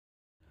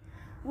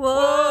Whoa,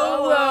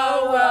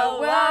 whoa, whoa,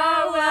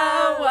 whoa,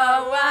 whoa,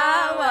 whoa,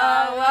 whoa,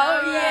 whoa,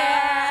 whoa,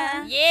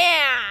 yeah!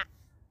 Yeah!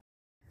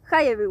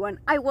 Hi everyone,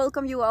 I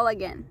welcome you all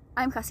again.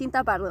 I'm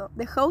Jacinta Pardo,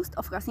 the host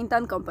of Jacinta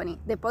and Company,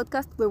 the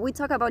podcast where we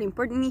talk about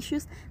important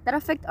issues that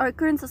affect our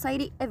current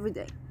society every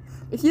day.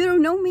 If you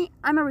don't know me,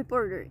 I'm a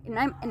reporter and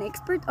I'm an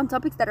expert on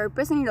topics that are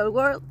present in our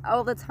world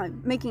all the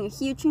time, making a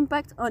huge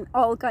impact on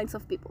all kinds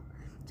of people.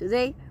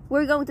 Today,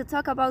 we're going to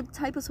talk about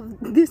types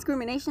of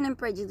discrimination and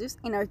prejudice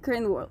in our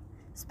current world,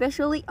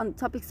 especially on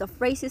topics of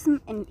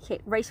racism and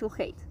racial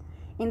hate.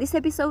 In this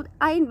episode,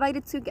 I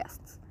invited two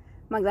guests,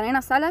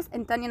 Magdalena Salas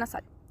and Tania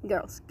Nasal.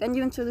 Girls, can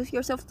you introduce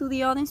yourself to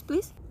the audience,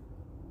 please?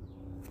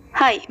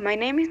 Hi, my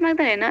name is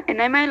Magdalena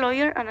and I'm a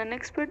lawyer and an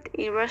expert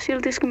in racial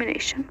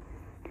discrimination.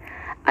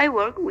 I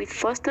work with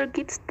foster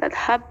kids that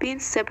have been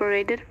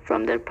separated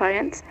from their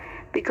parents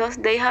because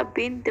they have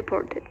been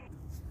deported.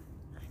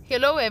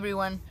 Hello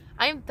everyone,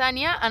 I'm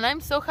Tania and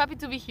I'm so happy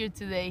to be here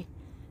today.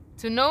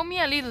 To know me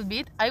a little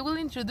bit, I will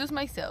introduce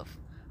myself.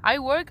 I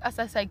work as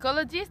a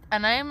psychologist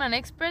and I am an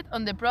expert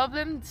on the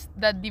problems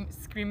that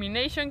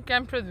discrimination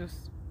can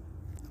produce.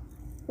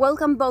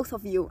 Welcome both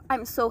of you.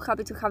 I'm so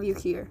happy to have you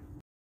here.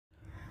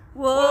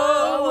 Whoa,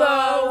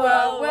 whoa,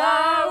 whoa,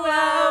 whoa,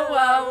 whoa,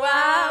 whoa,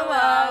 whoa,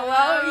 whoa,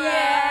 whoa,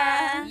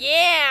 yeah!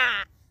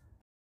 Yeah!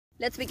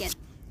 Let's begin.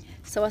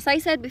 So as I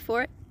said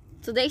before,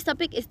 today's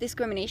topic is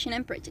discrimination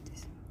and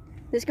prejudice.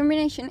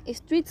 Discrimination is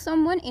treat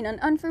someone in an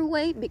unfair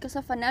way because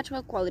of a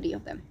natural quality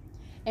of them.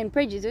 And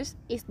prejudice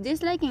is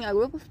disliking a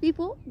group of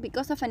people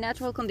because of a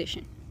natural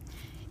condition.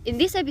 In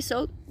this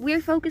episode, we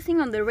are focusing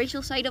on the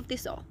racial side of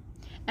this all.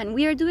 And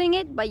we are doing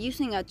it by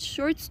using a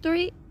short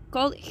story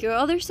called Her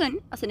Other Son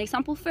as an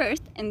example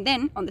first, and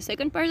then, on the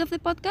second part of the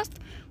podcast,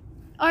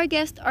 our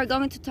guests are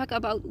going to talk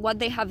about what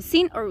they have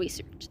seen or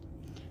researched.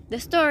 The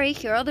story,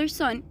 Her Other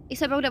Son,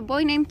 is about a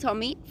boy named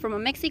Tommy from a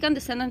Mexican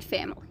descendant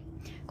family,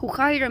 who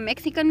hired a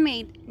Mexican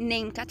maid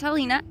named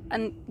Catalina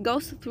and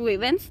goes through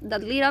events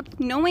that lead up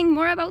to knowing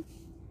more about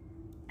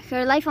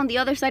her life on the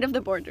other side of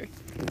the border.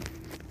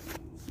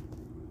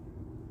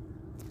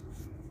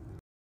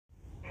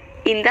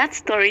 In that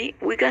story,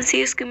 we can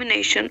see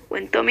discrimination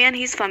when Tommy and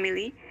his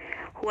family,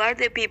 who are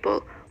the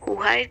people who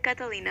hired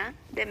Catalina,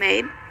 the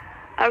maid,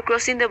 are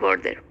crossing the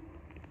border.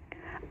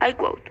 I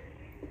quote,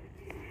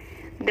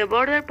 "The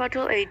border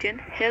patrol agent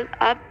held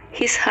up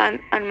his hand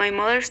and my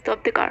mother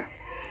stopped the car.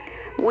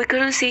 We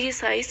couldn't see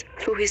his eyes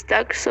through his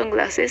dark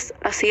sunglasses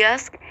as he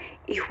asked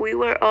if we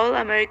were all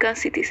American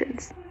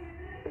citizens.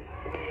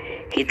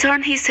 He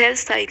turned his head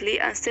slightly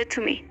and said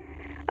to me,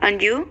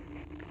 'And you?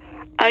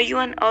 Are you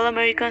an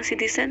all-American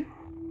citizen?'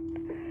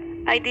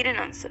 I didn't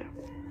answer."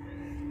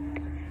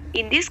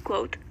 In this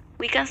quote,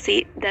 we can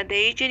see that the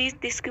agent is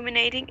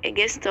discriminating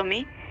against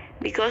Tommy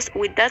because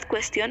with that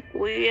question,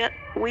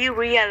 we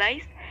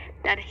realize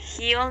that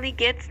he only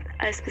gets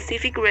a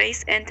specific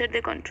race enter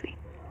the country,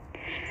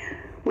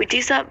 which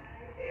is a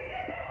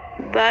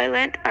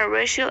violent and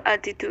racial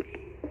attitude.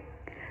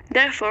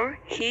 Therefore,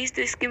 he is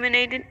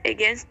discriminating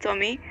against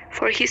Tommy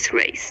for his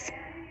race.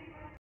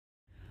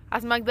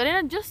 As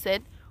Magdalena just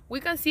said, we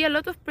can see a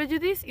lot of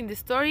prejudice in the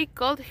story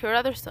called Her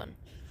Other Son.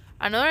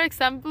 Another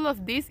example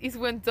of this is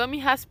when Tommy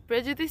has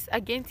prejudice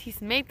against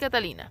his maid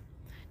Catalina,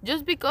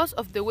 just because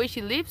of the way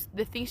she lives,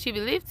 the things she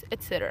believes,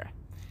 etc.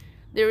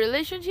 The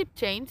relationship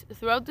changed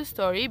throughout the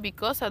story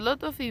because a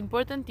lot of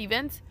important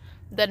events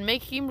that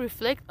make him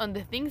reflect on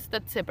the things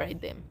that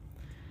separate them.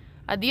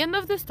 At the end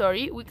of the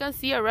story, we can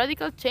see a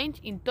radical change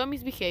in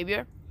Tommy's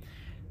behavior.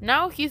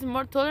 Now he's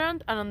more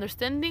tolerant and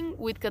understanding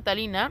with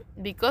Catalina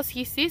because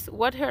he sees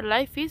what her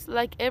life is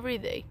like every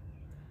day.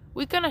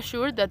 We can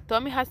assure that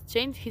Tommy has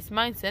changed his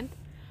mindset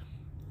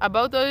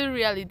about other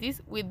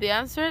realities with the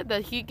answer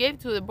that he gave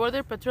to the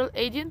Border Patrol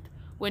agent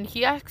when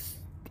he asked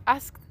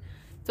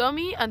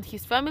Tommy and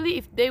his family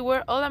if they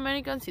were all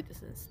American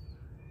citizens.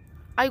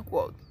 I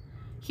quote,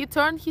 "He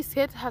turned his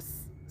head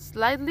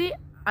slightly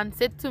and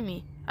said to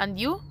me, 'And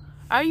you?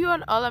 Are you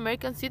an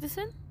all-American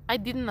citizen?' I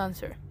didn't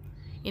answer."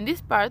 In this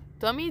part,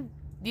 Tommy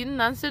didn't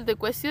answer the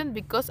question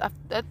because at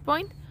that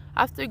point,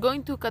 after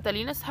going to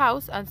Catalina's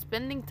house and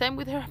spending time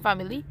with her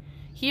family,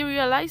 he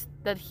realized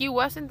that he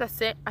wasn't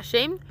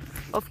ashamed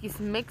of his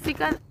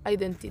Mexican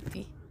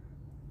identity.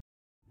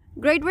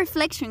 Great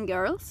reflection,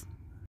 girls.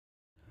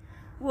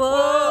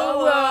 Whoa,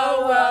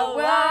 whoa, whoa,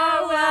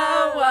 whoa,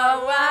 whoa, whoa,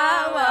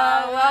 whoa,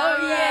 whoa,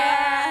 whoa,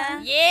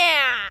 yeah!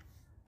 Yeah!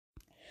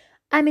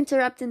 I'm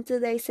interrupting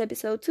today's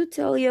episode to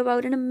tell you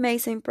about an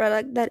amazing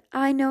product that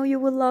I know you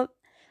will love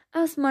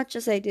as much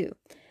as I do,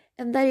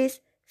 and that is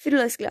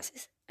Firulais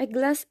Glasses, a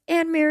glass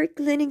and mirror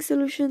cleaning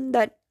solution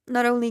that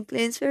not only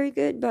cleans very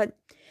good, but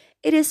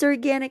it is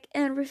organic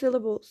and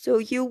refillable, so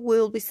you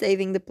will be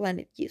saving the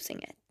planet using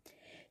it.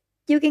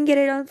 You can get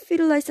it on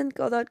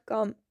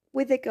firulaisandco.com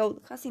with the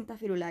code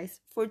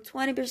JacintaFirulais for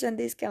 20%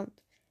 discount.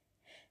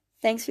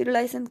 Thanks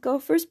Firulais & Co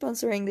for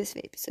sponsoring this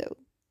episode.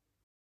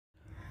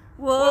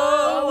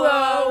 Whoa,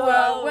 whoa,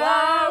 whoa,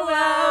 whoa,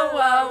 whoa,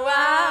 whoa,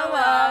 whoa,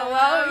 whoa,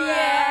 whoa,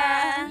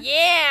 yeah!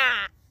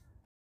 Yeah!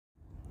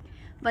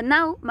 But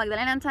now,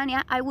 Magdalena and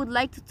Tania, I would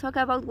like to talk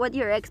about what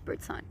you're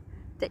experts on,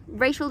 the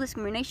racial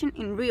discrimination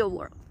in real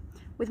world.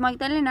 With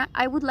Magdalena,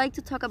 I would like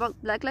to talk about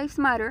Black Lives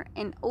Matter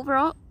and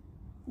overall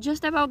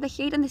just about the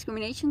hate and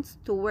discriminations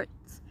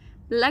towards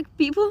Black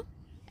people.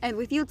 And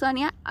with you,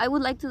 Tania, I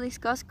would like to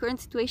discuss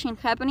current situation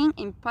happening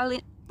in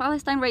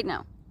Palestine right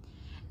now.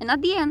 And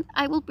at the end,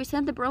 I will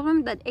present the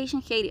problem that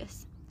Asian hate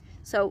is.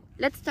 So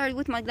let's start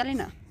with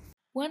Magdalena.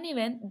 One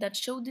event that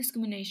showed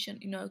discrimination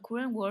in our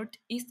current world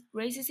is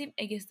racism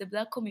against the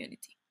Black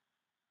community.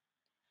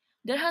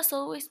 There has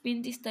always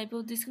been this type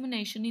of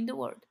discrimination in the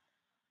world,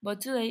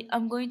 but today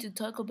I'm going to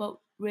talk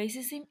about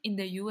racism in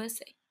the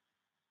USA.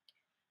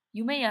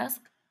 You may ask,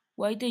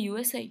 why the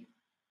USA?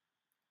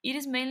 It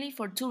is mainly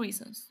for two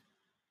reasons.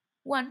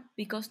 One,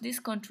 because this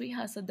country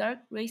has a dark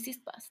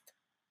racist past.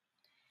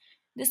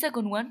 The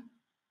second one,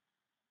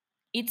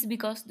 it's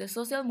because the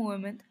social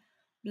movement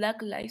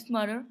Black Lives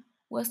Matter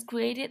was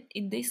created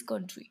in this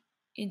country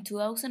in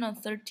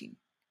 2013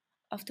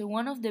 after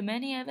one of the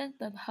many events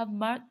that have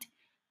marked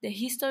the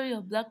history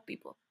of Black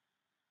people,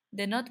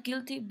 the not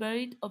guilty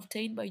verdict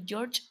obtained by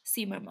George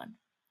Zimmerman,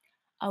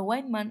 a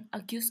white man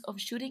accused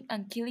of shooting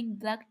and killing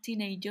Black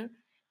teenager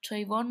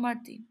Trayvon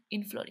Martin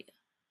in Florida.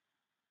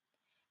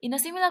 In a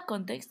similar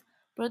context,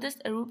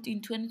 protests erupted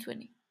in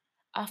 2020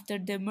 after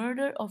the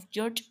murder of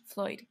George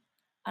Floyd,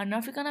 an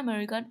African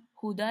American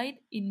who died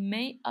in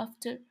May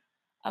after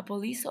a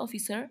police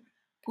officer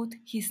put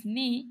his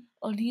knee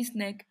on his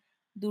neck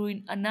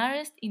during an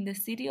arrest in the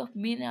city of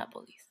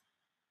Minneapolis.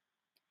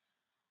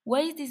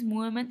 Why is this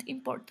movement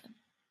important?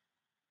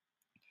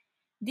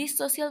 This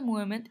social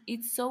movement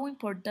is so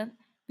important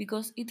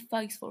because it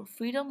fights for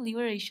freedom,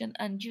 liberation,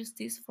 and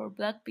justice for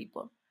Black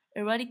people,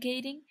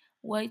 eradicating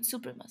white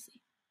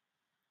supremacy.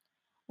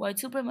 White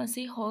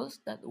supremacy holds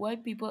that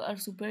white people are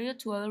superior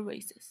to other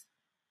races.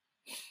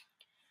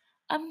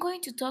 I'm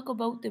going to talk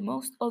about the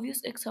most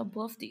obvious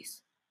example of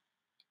this.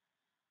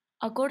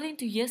 According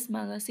to Yes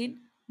magazine,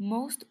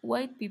 most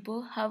white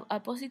people have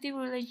a positive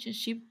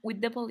relationship with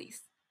the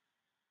police.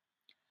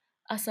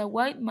 As a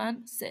white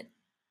man said,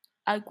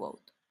 I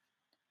quote,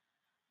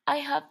 I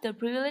have the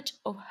privilege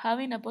of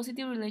having a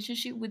positive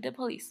relationship with the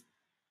police.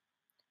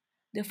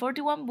 The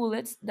 41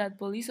 bullets that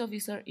police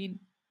officer in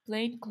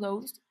plain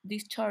clothes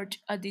discharged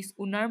at this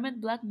unarmed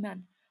Black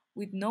man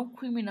with no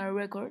criminal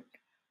record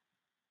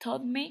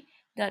taught me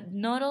that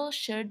not all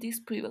share this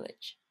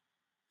privilege.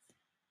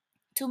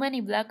 Too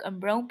many Black and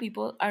brown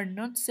people are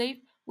not safe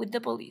with the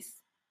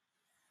police.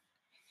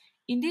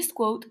 In this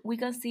quote, we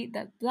can see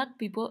that Black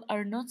people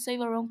are not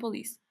safe around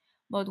police,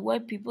 but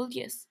white people,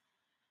 yes.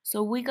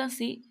 So we can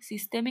see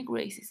systemic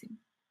racism.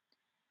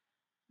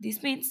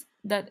 This means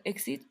that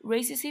exists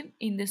racism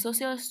in the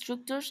social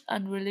structures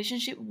and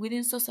relationship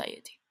within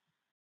society.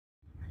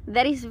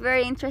 That is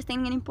very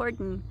interesting and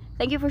important.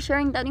 Thank you for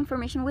sharing that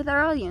information with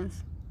our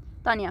audience.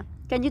 Tania,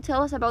 can you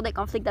tell us about the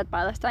conflict that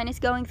Palestine is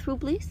going through,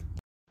 please?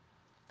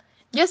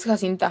 Yes,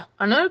 Jacinta,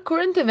 another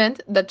current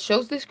event that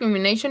shows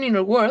discrimination in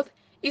our world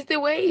is the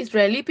way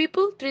Israeli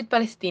people treat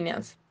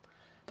Palestinians.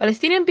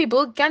 Palestinian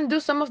people can do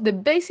some of the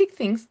basic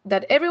things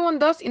that everyone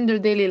does in their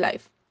daily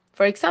life.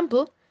 For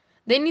example,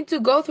 they need to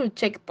go through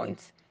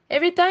checkpoints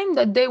every time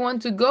that they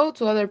want to go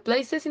to other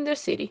places in their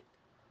city.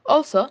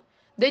 Also,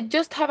 they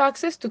just have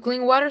access to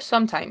clean water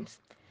sometimes.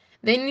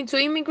 They need to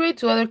immigrate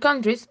to other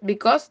countries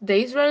because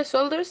the Israeli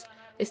soldiers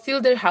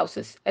steal their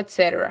houses,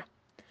 etc.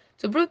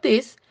 To prove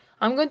this,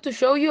 I'm going to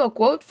show you a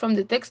quote from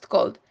the text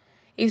called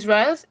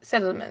Israel's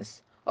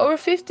Settlements, Over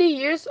 50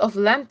 Years of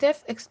Land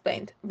Theft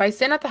Explained by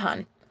Sena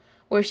Tahan,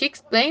 where she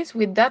explains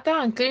with data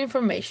and clear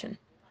information.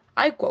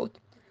 I quote,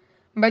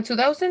 by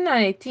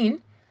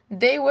 2018,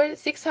 there were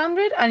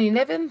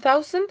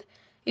 611,000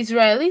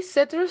 Israeli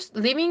settlers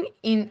living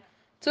in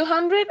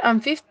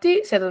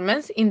 250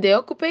 settlements in the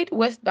occupied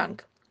West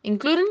Bank,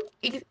 including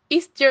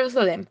East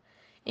Jerusalem,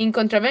 in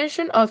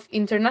contravention of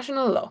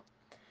international law.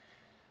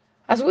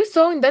 As we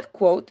saw in that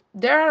quote,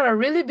 there are a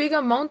really big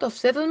amount of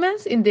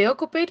settlements in the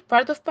occupied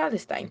part of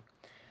Palestine.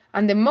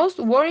 And the most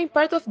worrying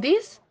part of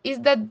this is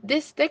that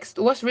this text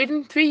was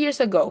written 3 years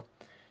ago.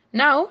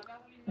 Now,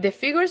 the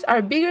figures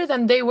are bigger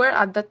than they were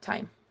at that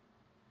time.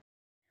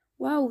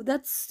 Wow,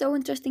 that's so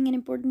interesting and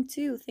important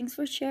too. Thanks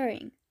for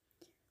sharing.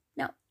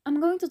 Now, I'm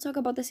going to talk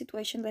about the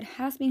situation that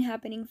has been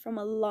happening from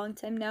a long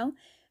time now,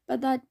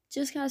 but that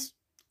just has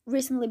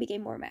recently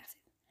become more massive.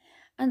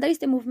 And that is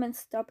the movement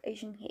Stop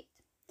Asian Hate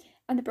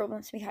and the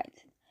problems behind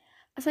it.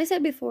 As I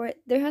said before,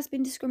 there has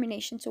been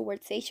discrimination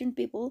towards Asian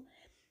people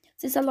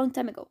since a long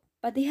time ago,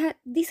 but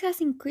this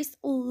has increased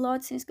a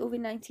lot since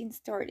COVID-19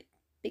 started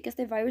because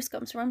the virus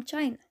comes from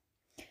China.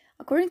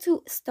 According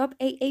to Stop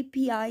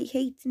AAPI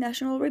Hate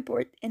National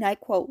Report, and I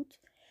quote,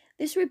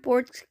 this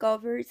report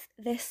covers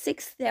the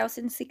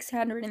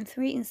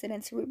 6,603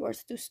 incidents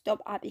reports to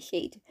Stop AP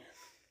Hate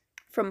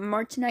from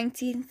March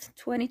 19th,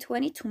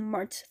 2020 to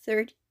March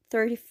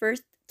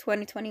 31st,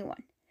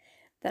 2021.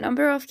 The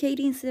number of hate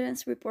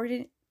incidents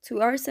reported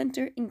to our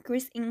center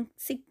increased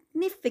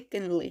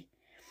significantly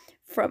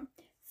from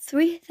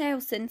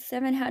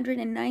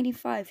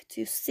 3,795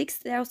 to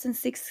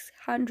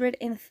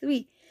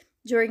 6,603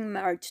 during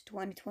March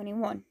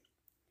 2021.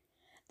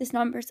 These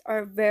numbers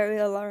are very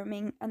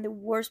alarming, and the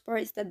worst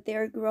part is that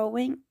they're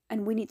growing,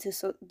 and we need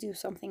to do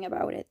something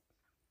about it.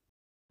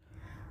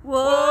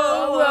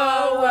 Whoa,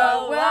 whoa,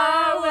 whoa,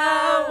 whoa,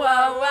 whoa,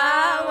 whoa,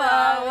 whoa,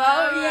 whoa,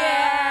 whoa,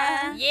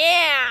 yeah.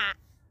 Yeah!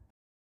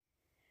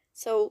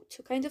 So,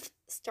 to kind of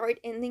start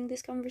ending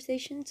this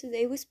conversation,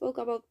 today we spoke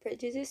about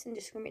prejudice and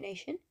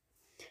discrimination.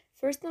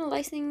 First,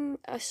 analyzing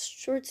a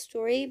short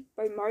story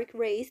by Mark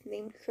Race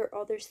named Her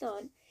Other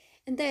Son,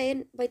 and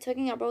then by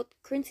talking about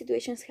current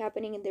situations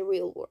happening in the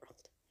real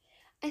world.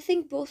 I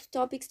think both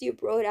topics you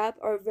brought up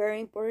are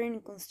very important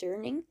and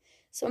concerning,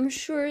 so I'm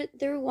sure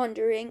they're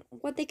wondering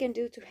what they can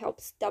do to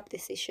help stop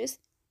these issues.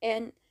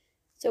 And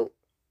so,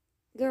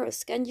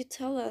 girls, can you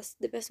tell us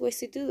the best ways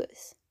to do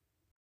this?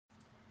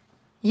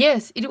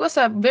 Yes, it was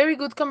a very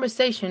good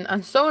conversation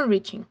and so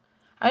enriching.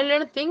 I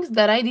learned things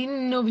that I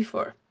didn't know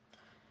before.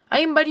 I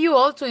invite you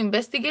all to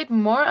investigate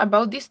more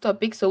about this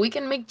topic so we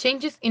can make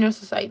changes in our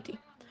society.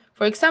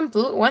 For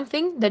example, one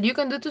thing that you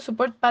can do to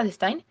support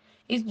Palestine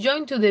is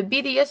join to the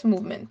BDS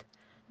movement.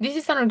 This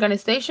is an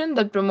organization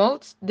that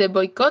promotes the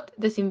boycott,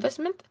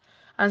 disinvestment,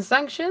 and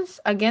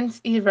sanctions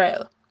against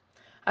Israel.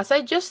 As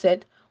I just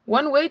said,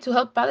 one way to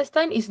help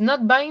Palestine is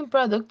not buying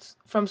products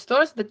from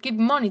stores that give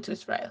money to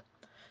Israel.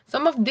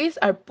 Some of these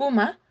are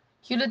Puma,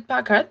 Hewlett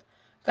Packard,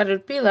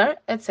 Caterpillar,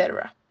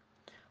 etc.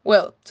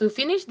 Well, to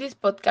finish this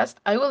podcast,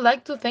 I would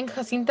like to thank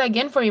Jacinta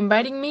again for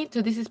inviting me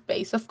to this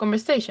space of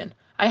conversation.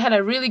 I had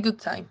a really good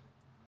time.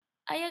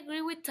 I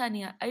agree with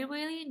Tanya. I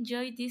really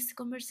enjoyed this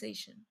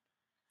conversation.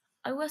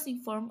 I was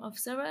informed of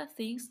several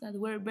things that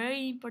were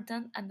very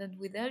important and that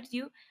without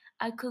you,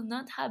 I could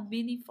not have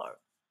been informed.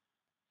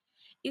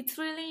 It's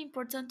really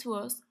important to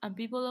us and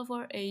people of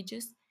our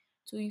ages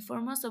to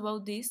inform us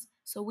about this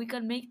so we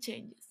can make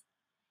changes.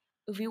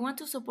 If you want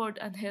to support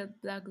and help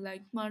Black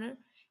Lives Matter,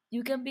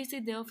 you can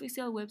visit the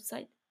official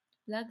website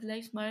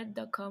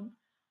blacklivesmatter.com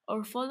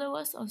or follow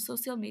us on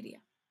social media.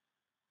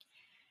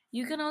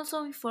 You can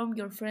also inform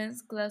your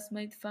friends,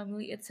 classmates,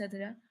 family,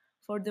 etc.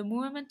 for the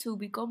movement to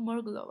become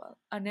more global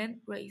and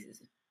end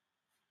racism.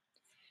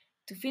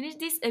 To finish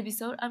this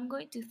episode, I'm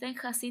going to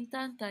thank Jacinta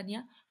and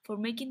Tanya for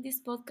making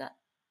this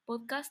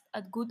podcast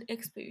a good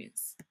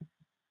experience.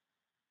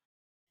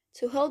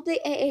 To help the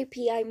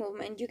AAPI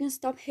movement, you can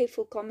stop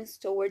hateful comments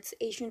towards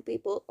Asian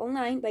people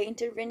online by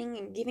intervening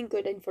and giving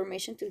good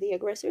information to the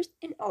aggressors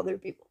and other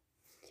people.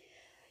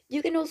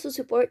 You can also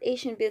support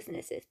Asian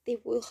businesses. They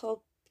will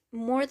help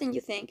more than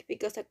you think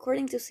because,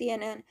 according to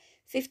CNN,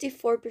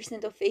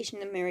 54% of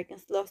Asian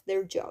Americans lost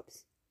their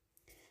jobs.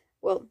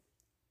 Well,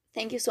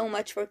 thank you so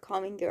much for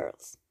coming,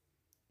 girls.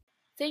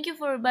 Thank you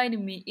for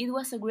inviting me. It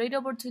was a great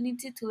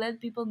opportunity to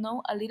let people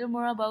know a little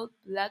more about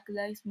Black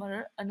Lives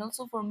Matter and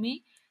also for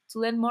me to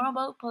learn more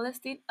about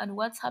Palestine and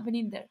what's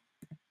happening there.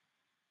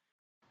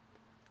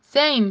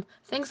 Same.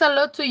 Thanks a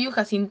lot to you,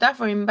 Jacinta,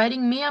 for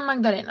inviting me and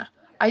Magdalena.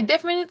 I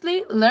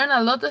definitely learned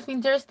a lot of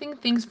interesting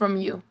things from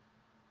you.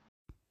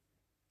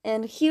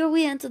 And here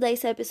we end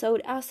today's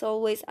episode. As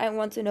always, I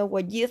want to know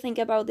what you think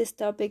about this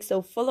topic,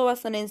 so follow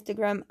us on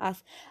Instagram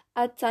as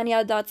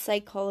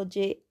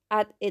 @tanya.psychology,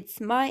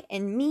 @itsmy,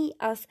 and me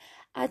as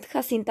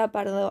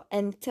 @jacintapardo,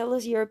 and tell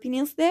us your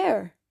opinions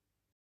there.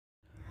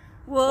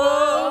 Whoa,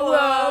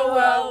 whoa,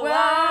 whoa,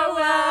 whoa.